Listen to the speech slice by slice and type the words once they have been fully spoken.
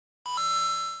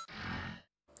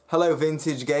Hello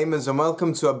Vintage Gamers and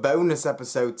welcome to a bonus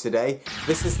episode today.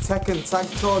 This is Tekken Tag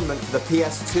Tournament for the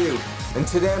PS2 and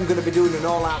today I'm going to be doing an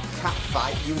all-out cat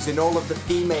fight using all of the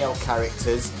female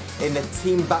characters in the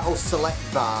Team Battle Select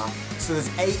bar. So there's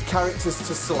 8 characters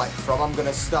to select from. I'm going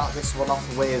to start this one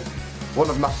off with one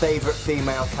of my favourite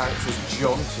female characters,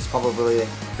 Jun. She's probably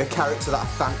the character that I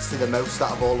fancy the most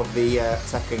out of all of the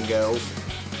Tekken girls.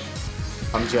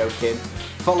 I'm joking.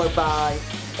 Followed by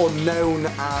Unknown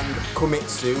and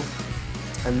Kumitsu,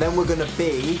 and then we're going to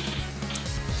be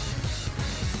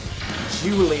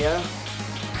Julia,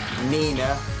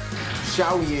 Nina,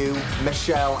 Xiaoyu,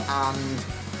 Michelle, and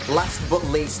last but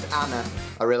least Anna.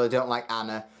 I really don't like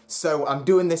Anna. So I'm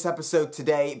doing this episode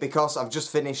today because I've just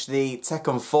finished the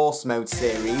Tekken Force Mode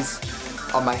series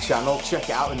on my channel. Check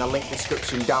it out in the link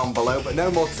description down below, but no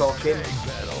more talking.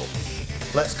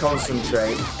 Let's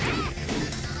concentrate.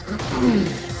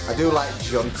 I do like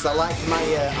Jun because I like my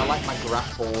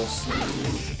grapples. I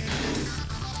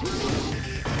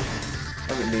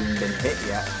haven't even been hit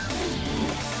yet.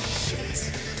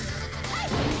 Shit.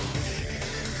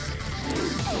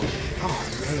 Oh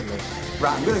really?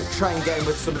 Right, I'm going to try and get in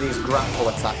with some of these grapple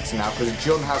attacks now because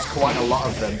Jun has quite a lot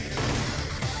of them.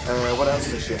 What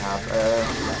else does she have?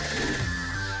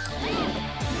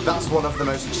 That's one of the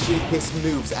most cheapest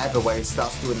moves ever, where he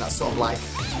starts doing that sort of like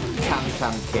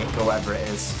can kick or whatever it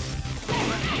is.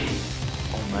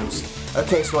 Almost.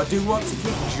 Okay, so I do want to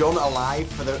keep Jun alive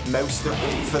for the most of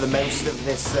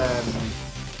this.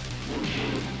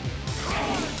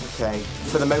 Okay,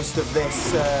 for the most of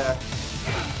this.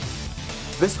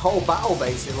 This whole battle,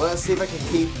 basically. Let's see if I can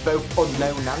keep both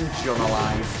Unknown and Jun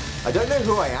alive. I don't know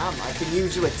who I am. I can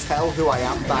usually tell who I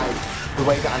am by the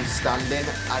way that I'm standing.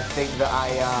 I think that I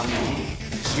am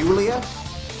Julia.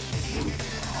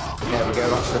 There we go,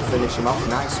 that should finish him off.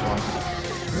 Nice one.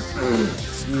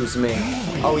 Excuse me.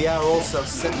 Oh yeah, I also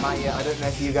set my, I don't know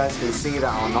if you guys can see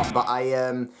that or not, but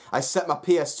I set my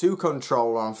PS2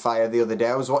 controller on fire the other day.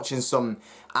 I was watching some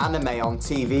anime on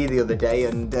TV the other day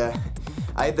and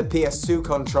I had the PS2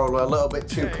 controller a little bit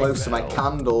too close to my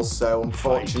candles, so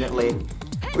unfortunately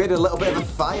we had a little bit of a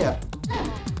fire.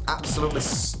 Absolutely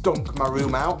stunk my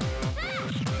room out.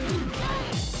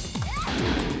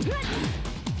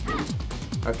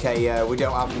 Okay, we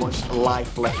don't have much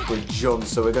life left with Jun,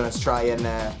 so we're going to try and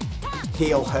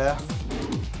heal her.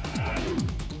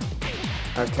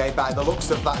 Okay, by the looks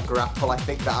of that grapple, I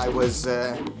think that I was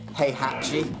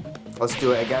Heihachi. Let's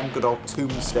do it again, good old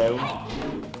tombstone.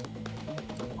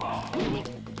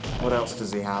 What else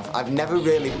does he have? I've never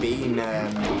really been...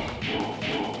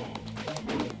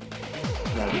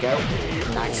 There we go.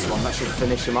 Nice one, that should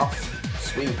finish him off.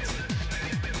 Sweet.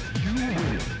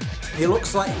 He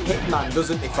looks like Hitman,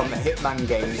 doesn't he, from the Hitman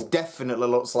games? Definitely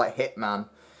looks like Hitman.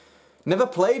 Never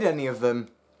played any of them.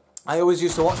 I always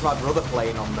used to watch my brother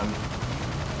playing on them.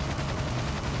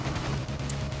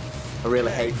 I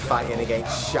really hate fighting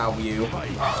against Xiaoyu.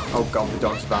 Oh god, the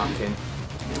dog's barking.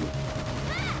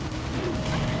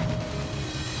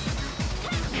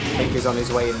 I think he's on his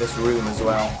way in this room as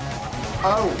well.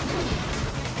 Oh!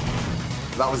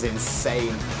 That was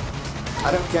insane. I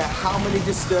don't care how many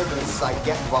disturbances I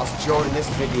get whilst during this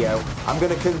video, I'm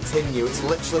going to continue. It's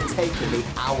literally taken me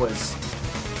hours.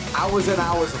 Hours and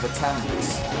hours of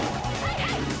attempts.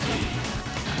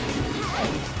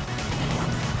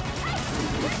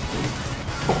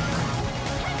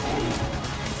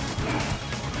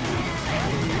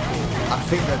 I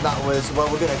think that was, well,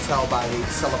 we're going to tell by the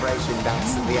celebration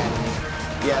dance at the end.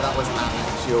 Yeah, that was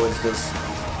Anna. She always does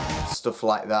stuff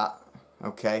like that.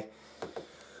 Okay.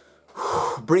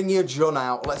 Bring your Jun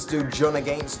out. Let's do Jun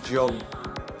against Jun.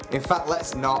 In fact,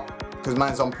 let's not, because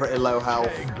mine's on pretty low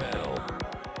health.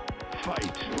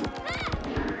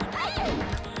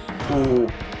 Ooh.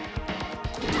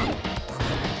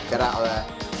 Get out of there.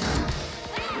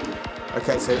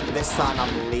 Okay, so this time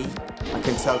I'm Lee. I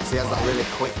can tell because he has that really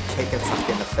quick kick attack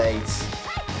in the face.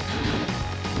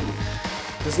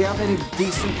 Does he have any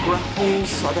decent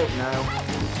grapples? I don't know.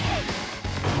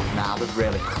 Nah, they're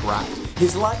really crap.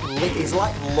 He's like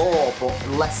Law, but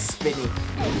less spinny.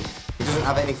 He doesn't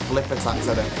have any flip attacks,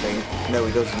 I don't think. No,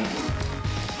 he doesn't.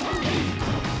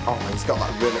 Oh, he's got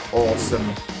that really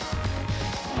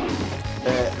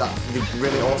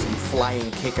awesome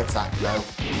flying kick attack, though.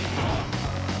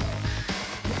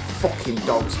 Fucking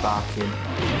dog's barking.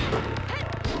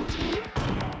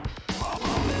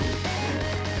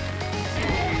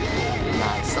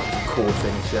 Nice, that was a cool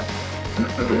finisher.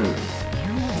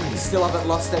 Still haven't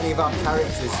lost any of our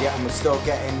characters yet, and we're still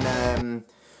getting,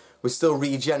 we're still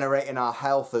regenerating our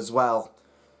health as well.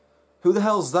 Who the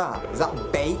hell's that? Is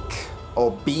that Bake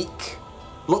or Beak?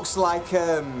 Looks like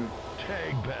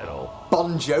Tag battle.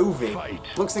 Bon Jovi. Fight.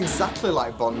 Looks exactly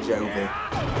like Bon Jovi.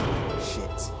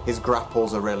 Shit. His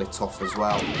grapples are really tough as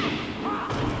well.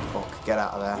 Fuck, get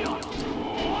out of there.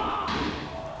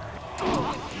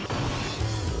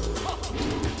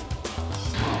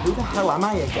 Who the hell am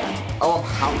I again? Oh,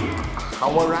 I'm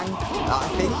Hawarang, I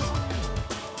think.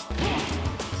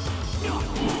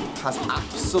 Has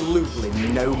absolutely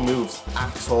no moves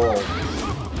at all.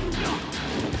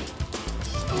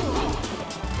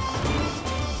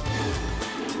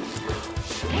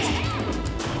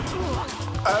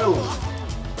 Oh!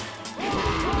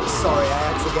 Sorry, I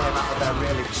had to get him out of there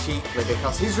really cheaply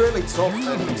because he's really tough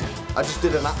and I just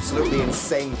did an absolutely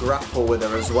insane grapple with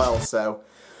her as well, so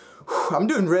I'm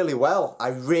doing really well. I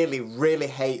really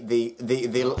hate the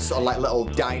sort of like little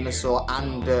dinosaur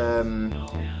and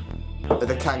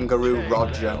the kangaroo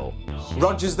Roger.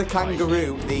 Roger's the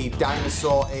kangaroo, the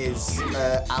dinosaur is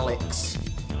Alex.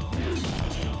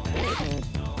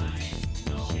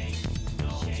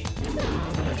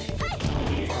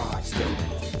 Oh, he's getting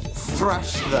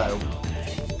thrashed though.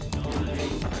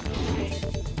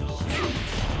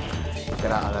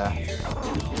 Get out of there.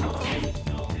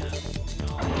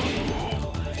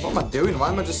 What am I doing? Why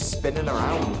am I just spinning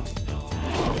around?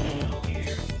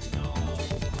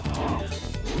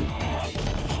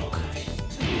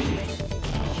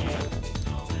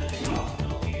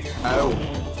 Oh.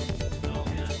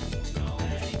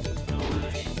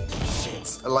 Shit.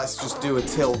 Let's just do a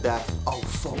till death. Oh,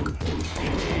 fuck.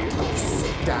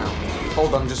 Sit down.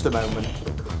 Hold on just a moment.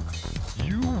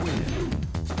 You win.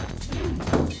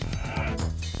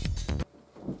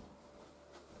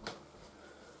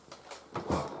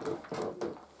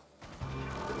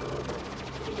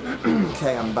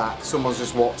 Okay, I'm back. Someone's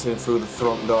just walked in through the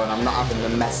front door and I'm not having to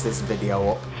mess this video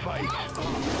up. Fight.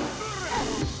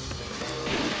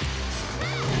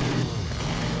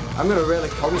 I'm going to really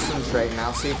concentrate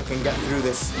now, see if I can get through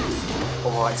this.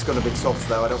 Oh, it's going to be tough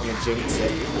though, I don't want to jinx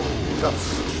it. Oh.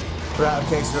 Right,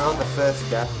 okay, so we're on the first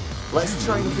death. Let's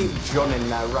try and keep Jun in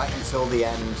there right until the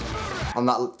end. On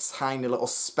that tiny little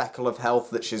speckle of health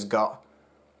that she's got.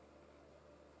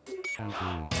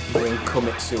 Bring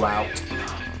Kumitsu out.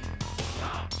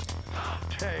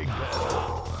 Tag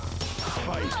battle.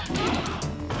 Fight.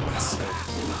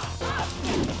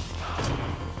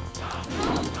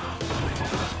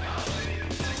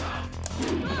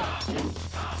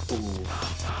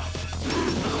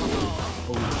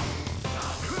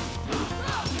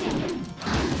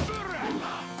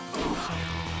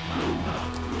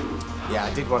 Yeah,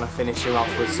 I did want to finish him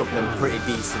off with something pretty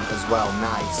decent as well.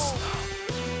 Nice.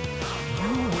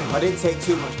 I didn't take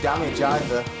too much damage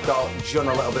either. Got Jun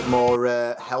a little bit more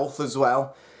health as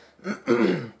well.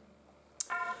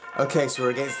 Okay, so we're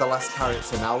against the last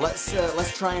character now. Let's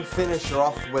try and finish her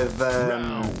off with.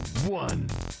 Round one.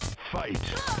 Fight.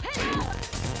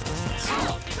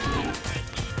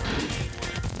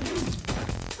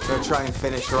 Gonna try and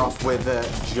finish her off with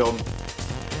Jun.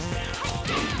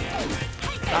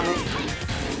 Damn it.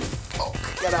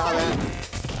 Fuck, get out of there.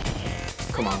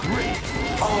 Come on.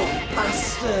 Oh,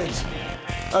 bastard!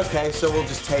 Okay, so we'll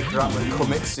just take her out with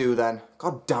Kumitsu then.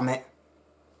 God damn it.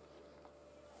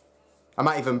 I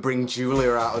might even bring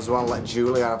Julia out as well, let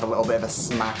Julia have a little bit of a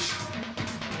smash.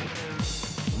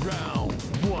 Round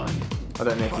one. I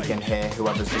don't know if you can hear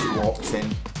whoever's just walked in.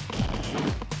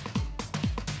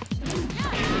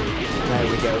 There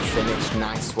we go, finished.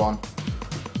 Nice one.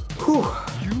 Whew.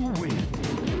 You win.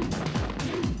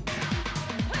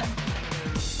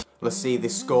 Let's see the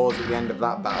scores at the end of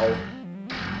that battle.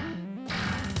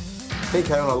 I think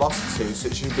I only lost 2, so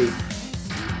it should be...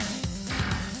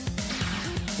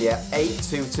 Yeah,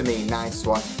 8-2 to me. Nice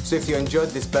one. So if you enjoyed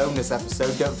this bonus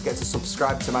episode, don't forget to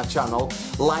subscribe to my channel,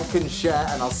 like and share,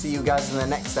 and I'll see you guys in the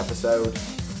next episode.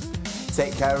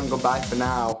 Take care and goodbye for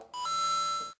now.